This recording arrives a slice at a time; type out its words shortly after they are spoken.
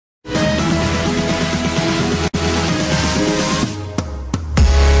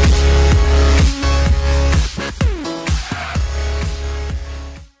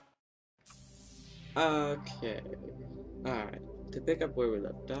Okay. Alright. To pick up where we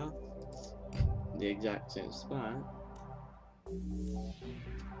left off, the exact same spot.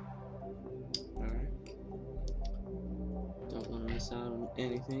 Alright. Don't want to miss out on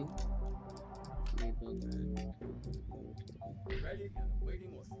anything. Rebuild that. Ready and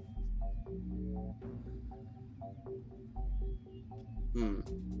awaiting orders.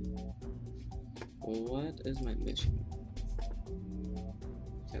 What is my mission?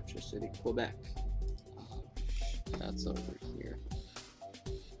 Capture City, Quebec. Oh, that's over here.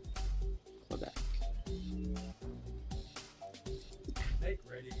 Quebec. Make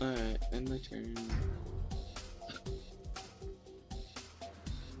ready. Alright, end my turn.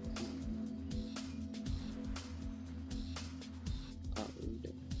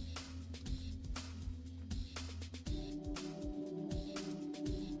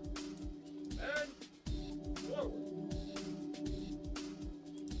 And forward.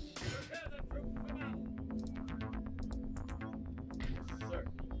 Prepare the troops for battle. Yes, sir.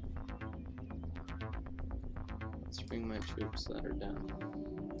 Let's bring my troops that are down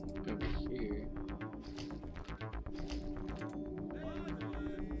over here.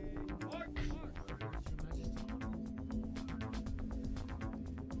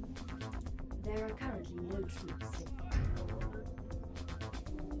 There are currently no troops sick.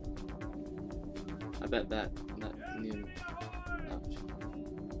 I bet that new ouch.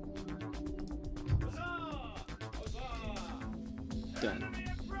 Done.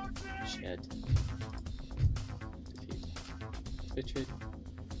 Shed. Defeat. Switch it.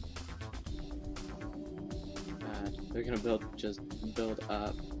 Bad. They're gonna build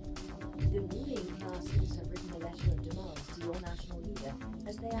up. The ruling classes have written a letter of demands to your national leader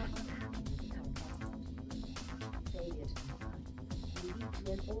as they are unhappy with the current government. Failure to comply will lead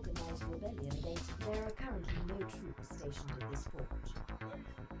to an organized rebellion against. There are currently no troops stationed at this forge.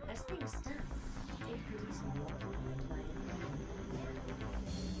 As things stand, it could easily be occupied by an enemy.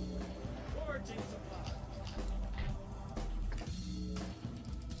 Foraging supply.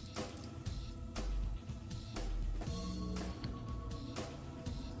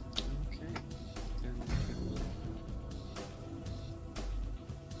 Okay.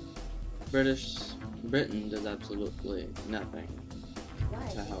 Britain does absolutely nothing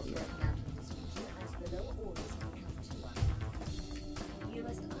to help me. As the lower orders have come to us. You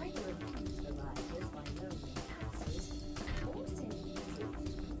must either accuse the rioters by lowering taxes or sending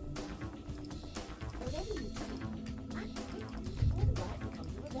troops. Whatever you do, act quickly before the riot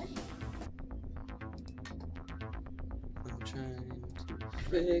becomes a rebellion. I'm trying to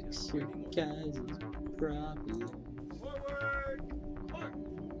fix your guys' problem. Forward. March.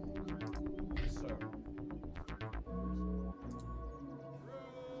 Yes, sir. Troops.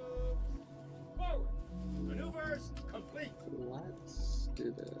 Forward. Maneuvers complete. Let's do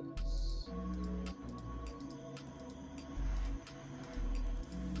this.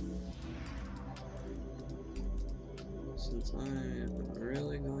 Since I am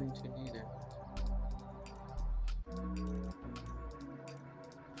really going to need it.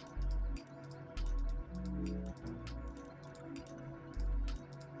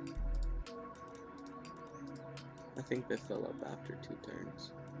 I think they fill up after 2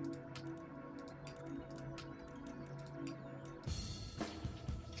 turns.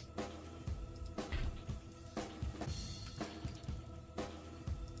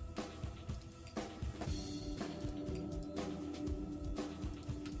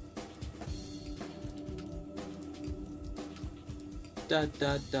 Da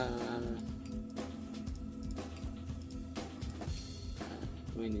da da.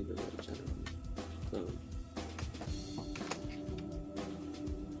 We need a little general. Boom.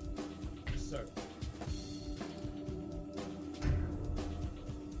 Yes, sir.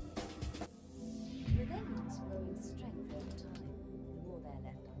 Rebellions grow in strength over time, the more they're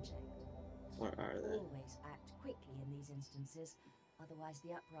left unchecked. Where are they? Always act quickly in these instances, otherwise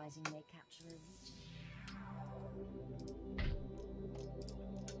the uprising may capture a region.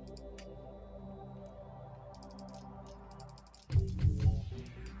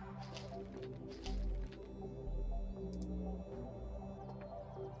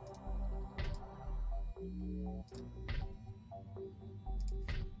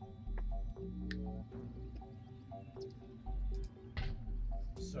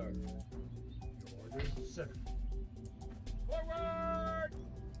 Sir. Your orders, sir. Forward!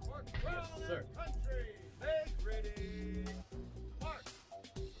 For crown sir. and country! Make ready! March!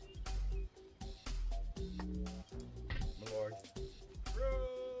 My lord.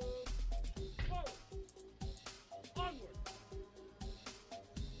 Troops! Forward! Onward!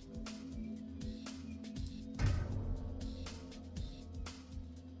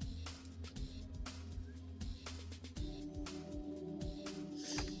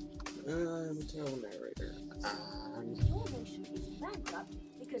 I'm a terrible narrator. Your nation is bankrupt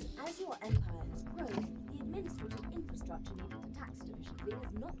because as your empire has grown, the administrative infrastructure needed for tax division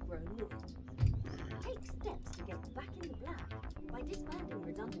has not grown with it. Take steps to get back in the black by disbanding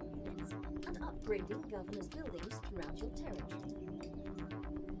redundant units and upgrading governors' buildings throughout your territory.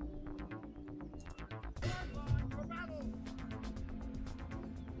 Line for battle.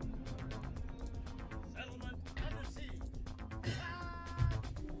 Settlement under siege.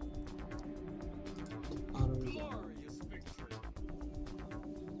 Glorious victory.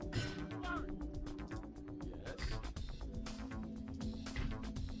 March. Yes.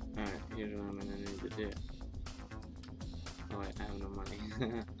 Alright, here's what I'm gonna need to do. Oh wait, I have no money.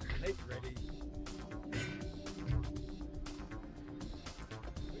 Make ready.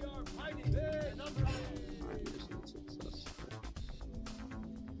 We are fighting big number. Alright, mission successful.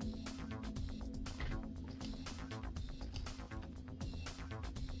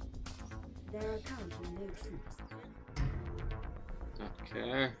 There are currently no troops. Don't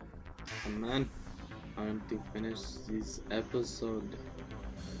care. Come on. I want to finish this episode.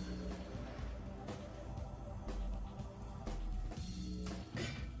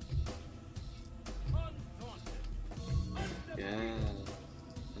 Yeah.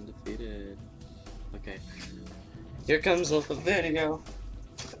 Undefeated. Okay. Here comes the video.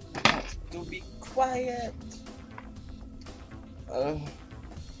 Do be quiet.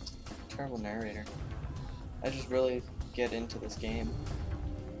 Terrible narrator. I just really get into this game.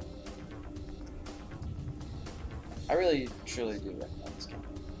 I really, truly do recommend this game.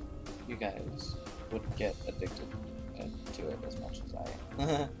 You guys would get addicted to it as much as I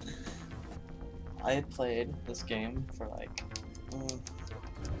am. I had played this game for like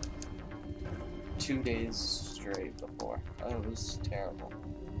 2 days straight before. It was terrible.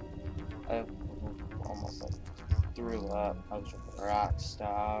 I almost like threw up. I was drinking rock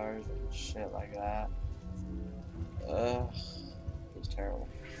stars and shit like that. It was terrible.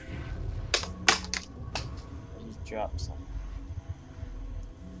 I just dropped something.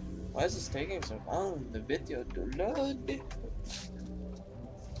 Why is this taking so long? The video to load.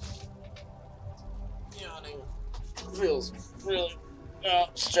 Yawning feels really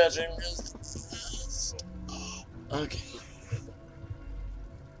stretching. Okay.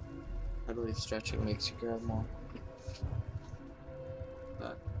 I believe stretching makes you grow more.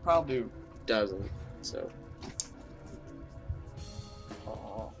 But probably doesn't, so.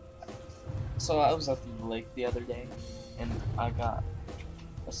 So I was at the lake the other day, and I got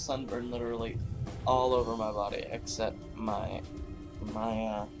a sunburn literally all over my body except my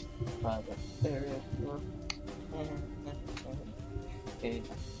private area. It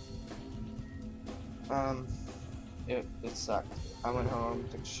sucked. I went home,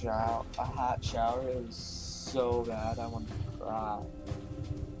 took a hot shower. It was so bad, I wanted to cry.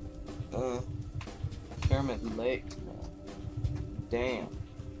 Pyramid Lake, man. Damn.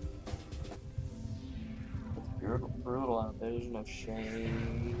 It's brutal out there. There's no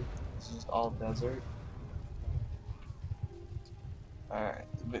shade. It's just all desert. Alright,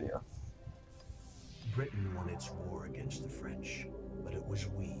 the video. Britain won its war against the French, but it was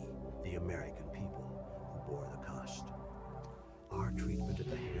we, the American people, who bore the cost. Our treatment at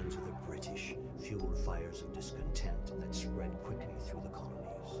the hands of the British fueled fires of discontent that spread quickly through the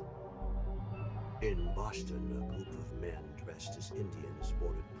colonies. In Boston, a group of men dressed as Indians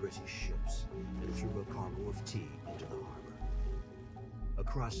boarded British ships and threw a cargo of tea into the harbor.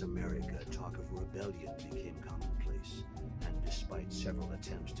 Across America, talk of rebellion became commonplace, and despite several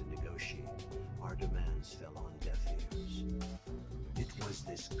attempts to negotiate, our demands fell on deaf ears. It was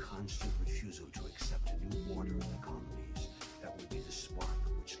this constant refusal to accept a new order in the colonies that would be the spark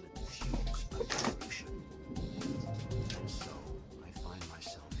which lit the fuse of revolution. And so, I find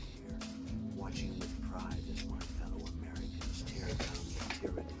myself here, watching with pride as my fellow Americans tear down the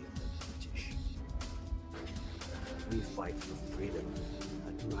tyranny of the British. We fight for freedom,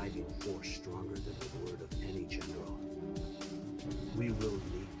 a driving force stronger than the word of any general. We will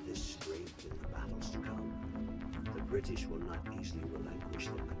lead this strength in the battles to come. The British will not easily relinquish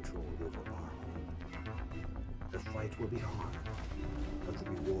their control over our home. The fight will be hard, but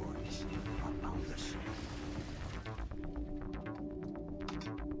the rewards are boundless.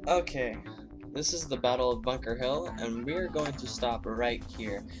 Okay, this is the Battle of Bunker Hill, and we're going to stop right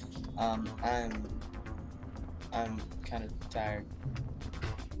here. I'm kind of tired.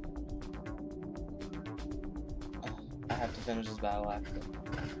 I have to finish this battle after.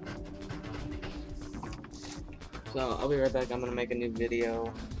 So I'll be right back. I'm gonna make a new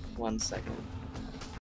video. 1 second.